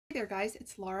there guys,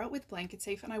 it's Laura with Blanket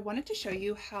Safe, and I wanted to show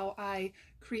you how I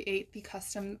create the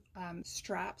custom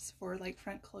straps for like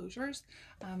front closures.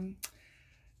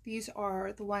 These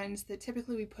are the ones that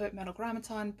typically we put metal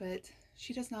grommets on, but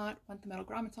she does not want the metal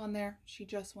grommets on there. She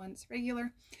just wants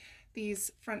regular. These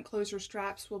front closure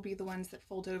straps will be the ones that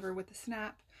fold over with the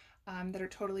snap, that are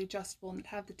totally adjustable and that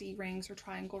have the D rings or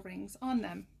triangle rings on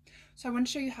them. So I want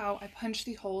to show you how I punch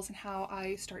the holes and how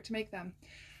I start to make them.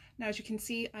 Now, as you can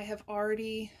see, I have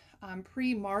already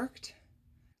pre-marked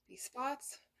these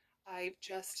spots. I've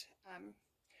just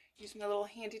used my little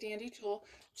handy dandy tool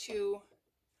to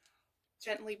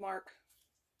gently mark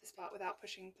the spot without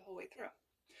pushing the whole way through.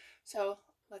 So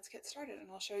let's get started and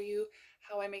I'll show you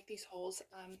how I make these holes.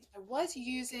 I was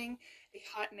using a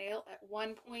hot nail at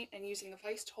one point and using a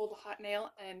vise to hold the hot nail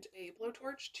and a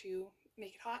blowtorch to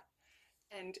make it hot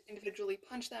and individually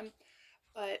punch them.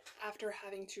 But after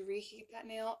having to reheat that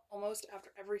nail almost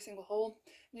after every single hole,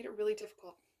 made it really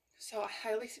difficult. So I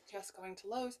highly suggest going to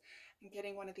Lowe's and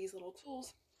getting one of these little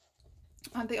tools.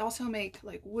 They also make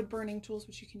like wood burning tools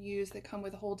which you can use that come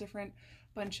with a whole different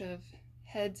bunch of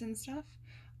heads and stuff.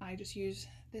 I just use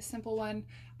this simple one.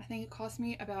 I think it cost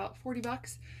me about 40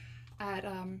 bucks at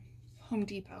Home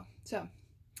Depot. So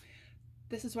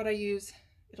this is what I use.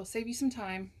 It'll save you some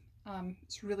time.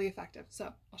 It's really effective.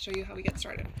 So I'll show you how we get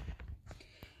started.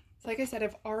 So like I said,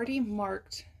 I've already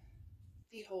marked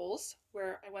the holes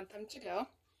where I want them to go.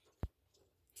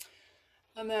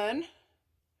 And then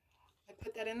I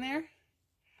put that in there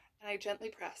and I gently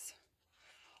press.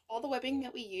 All the webbing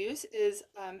that we use is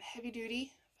heavy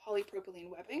duty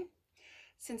polypropylene webbing.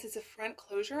 Since it's a front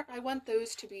closure, I want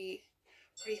those to be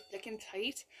pretty thick and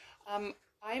tight.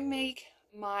 I make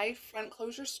my front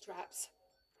closure straps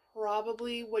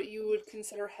probably what you would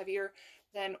consider heavier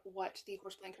than what the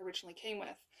horse blanket originally came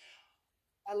with.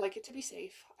 I like it to be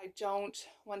safe. I don't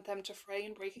want them to fray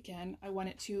and break again. I want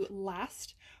it to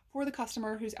last for the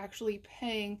customer who's actually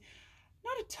paying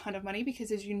not a ton of money,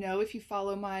 because as you know, if you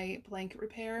follow my blanket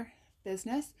repair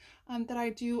business, that I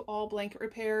do all blanket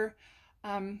repair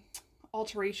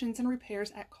alterations and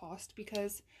repairs at cost,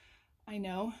 because I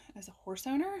know as a horse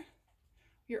owner,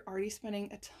 you're already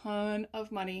spending a ton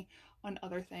of money on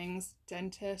other things: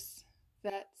 dentists,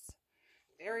 vets,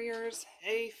 farriers,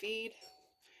 hay, feed,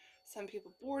 some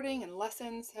people boarding and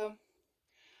lessons. So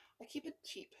I keep it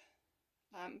cheap,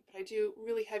 but I do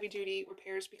really heavy duty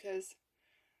repairs because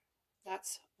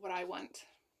that's what I want.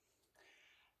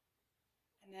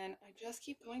 And then I just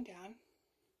keep going down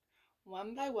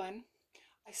one by one.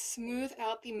 I smooth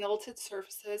out the melted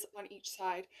surfaces on each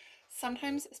side.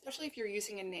 Sometimes, especially if you're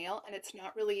using a nail and it's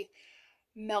not really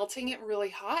melting it really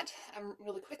hot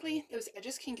really quickly, those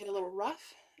edges can get a little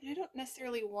rough, and I don't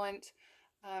necessarily want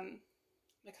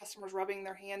my customers rubbing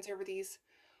their hands over these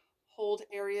hold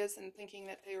areas and thinking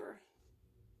that they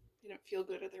didn't feel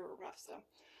good or they were rough. So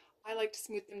I like to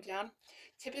smooth them down.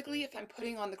 Typically, if I'm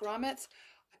putting on the grommets,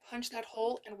 I punch that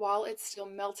hole, and while it's still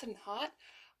melted and hot,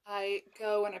 I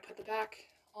go and I put the back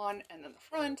on and then the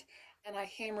front, and I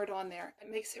hammer it on there.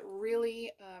 It makes it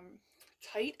really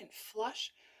tight and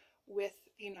flush with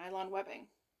the nylon webbing.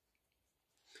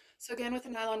 So again, with the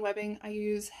nylon webbing, I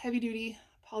use heavy duty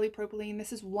polypropylene.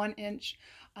 This is 1 inch.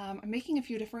 I'm making a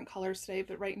few different colors today,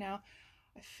 but right now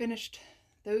I finished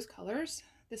those colors.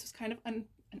 This was kind of an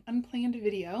unplanned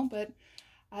video, but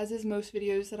as is most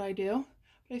videos that I do,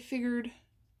 but I figured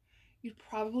you'd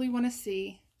probably want to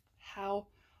see how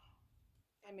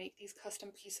I make these custom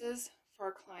pieces for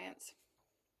our clients.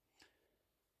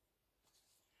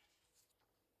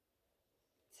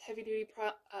 It's heavy duty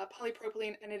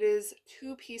polypropylene, and it is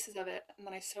 2 pieces of it, and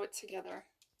then I sew it together.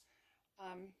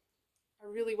 I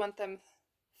really want them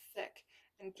thick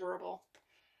and durable.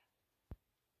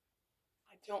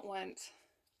 I don't want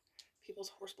people's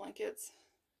horse blankets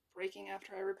breaking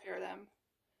after I repair them.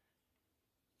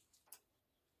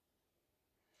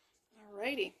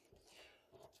 Alrighty.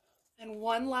 And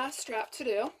one last strap to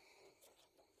do.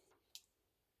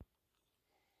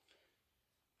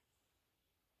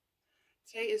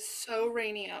 Today is so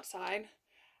rainy outside,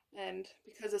 and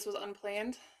because this was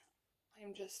unplanned,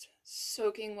 I'm just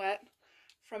soaking wet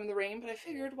from the rain, but I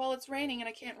figured while it's raining and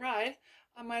I can't ride,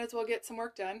 I might as well get some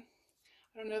work done.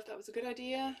 I don't know if that was a good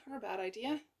idea or a bad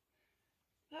idea.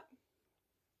 But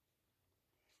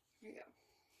here we go.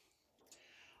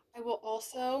 I will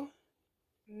also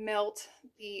melt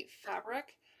the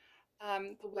fabric,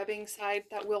 the webbing side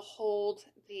that will hold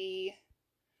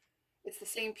it's the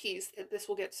same piece that this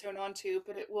will get sewn onto,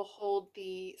 but it will hold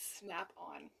the snap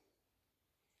on.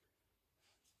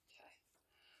 Okay,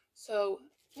 so,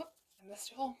 whoop, I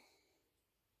missed a hole.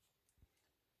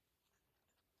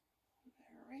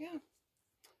 There we go.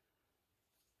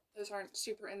 those aren't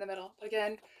super in the middle. But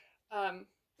again,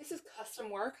 this is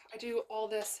custom work. I do all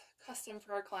this custom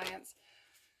for our clients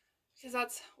because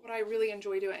that's what I really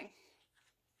enjoy doing.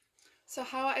 So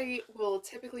how I will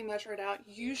typically measure it out,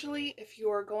 usually if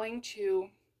you're going to,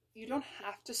 you don't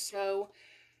have to sew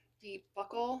the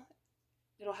buckle.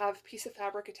 It'll have a piece of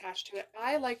fabric attached to it.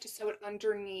 I like to sew it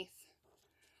underneath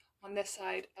on this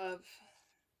side of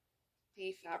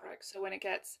the fabric. So when it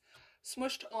gets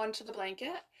smushed onto the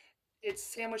blanket, it's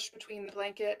sandwiched between the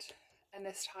blanket and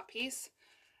this top piece.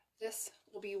 This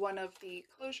will be one of the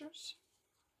closures,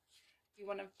 be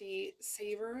one of the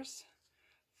savers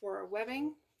for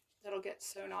webbing that'll get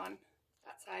sewn on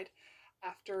that side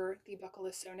after the buckle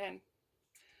is sewn in.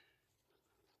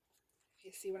 If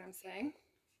you see what I'm saying.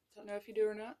 Don't know if you do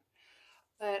or not,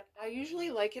 but I usually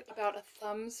like it about a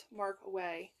thumb's mark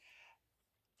away.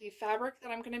 The fabric that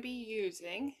I'm going to be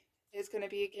using is going to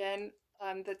be, again,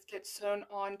 that gets sewn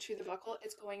onto the buckle.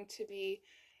 It's going to be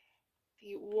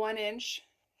the 1-inch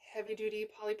heavy-duty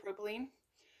polypropylene.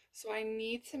 So I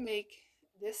need to make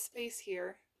this space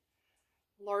here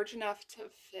large enough to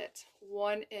fit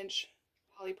 1-inch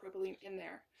polypropylene in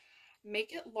there.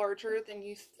 Make it larger than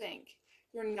you think.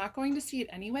 You're not going to see it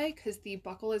anyway because the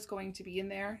buckle is going to be in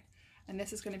there and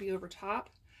this is going to be over top.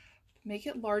 Make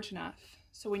it large enough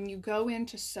so when you go in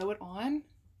to sew it on,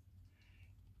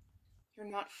 you're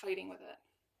not fighting with it.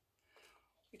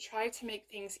 We try to make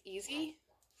things easy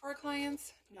for our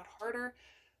clients, not harder.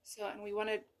 So, and we want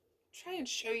to try and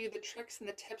show you the tricks and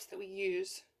the tips that we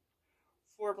use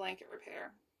for blanket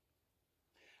repair.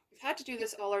 We've had to do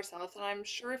this all ourselves, and I'm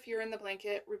sure if you're in the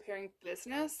blanket repairing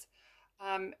business,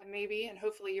 maybe and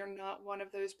hopefully you're not one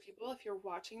of those people if you're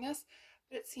watching this,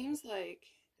 but it seems like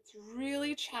it's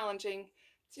really challenging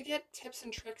to get tips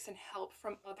and tricks and help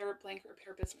from other blanket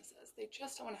repair businesses. They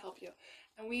just don't want to help you,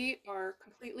 and we are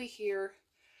completely here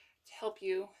to help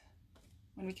you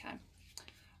when we can.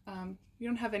 We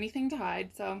don't have anything to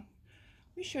hide, so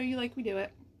we show you like we do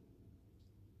it.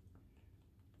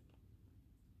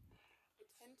 I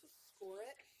tend to score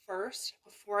it first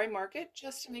before I mark it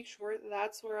just to make sure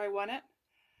that's where I want it,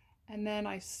 and then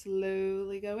I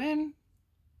slowly go in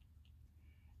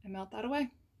and melt that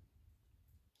away.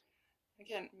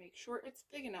 Again, make sure it's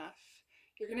big enough.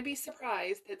 You're going to be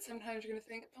surprised that sometimes you're going to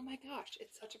think, oh my gosh,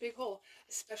 it's such a big hole,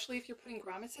 especially if you're putting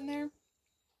grommets in there.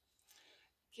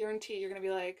 Guarantee you're going to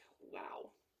be like, wow.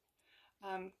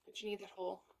 But you need that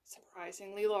hole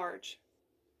surprisingly large.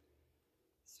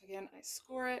 So again, I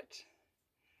score it,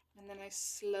 and then I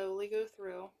slowly go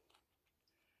through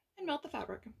and melt the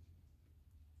fabric.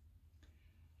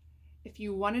 If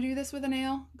you want to do this with a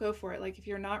nail, go for it. Like if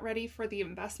you're not ready for the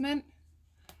investment,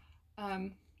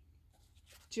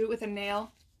 do it with a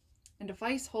nail and a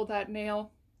vise. Hold that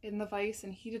nail in the vise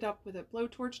and heat it up with a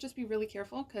blowtorch. Just be really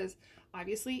careful because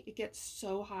obviously it gets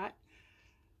so hot,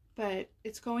 but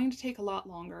it's going to take a lot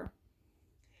longer.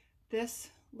 This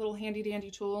little handy dandy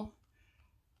tool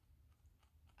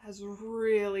has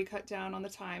really cut down on the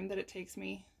time that it takes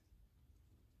me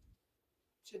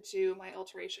to do my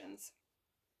alterations.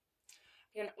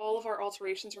 And all of our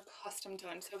alterations are custom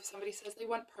done. So if somebody says they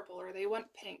want purple or they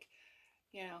want pink,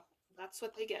 you know, that's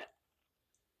what they get.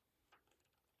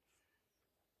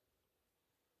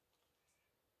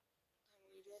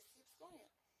 And we just keep scoring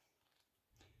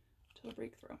it till a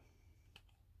breakthrough.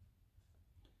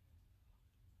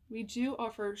 We do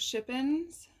offer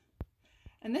ship-ins.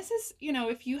 And this is, you know,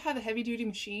 if you have a heavy duty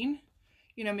machine,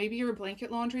 you know, maybe you're a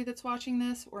blanket laundry that's watching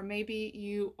this, or maybe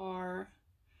you are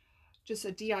just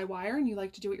a DIYer and you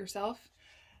like to do it yourself,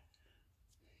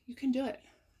 you can do it.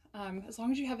 As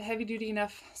long as you have a heavy duty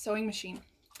enough sewing machine.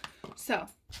 So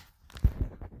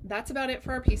that's about it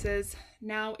for our pieces.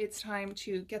 Now it's time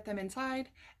to get them inside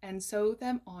and sew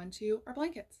them onto our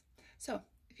blankets. So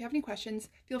if you have any questions,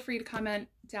 feel free to comment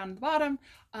down at the bottom.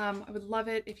 I would love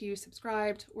it if you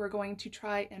subscribed. We're going to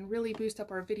try and really boost up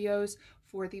our videos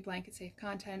for the blanket safe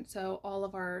content. So all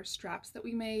of our straps that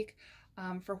we make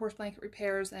for horse blanket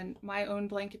repairs and my own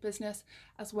blanket business,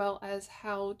 as well as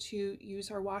how to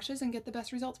use our washes and get the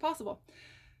best results possible.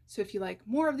 So if you like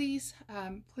more of these,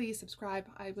 please subscribe.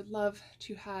 I would love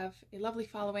to have a lovely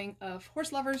following of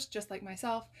horse lovers just like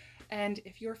myself. And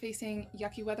if you're facing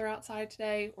yucky weather outside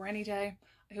today or any day,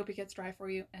 I hope it gets dry for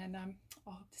you, and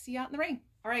I'll hope to see you out in the rain.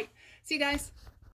 All right, see you guys.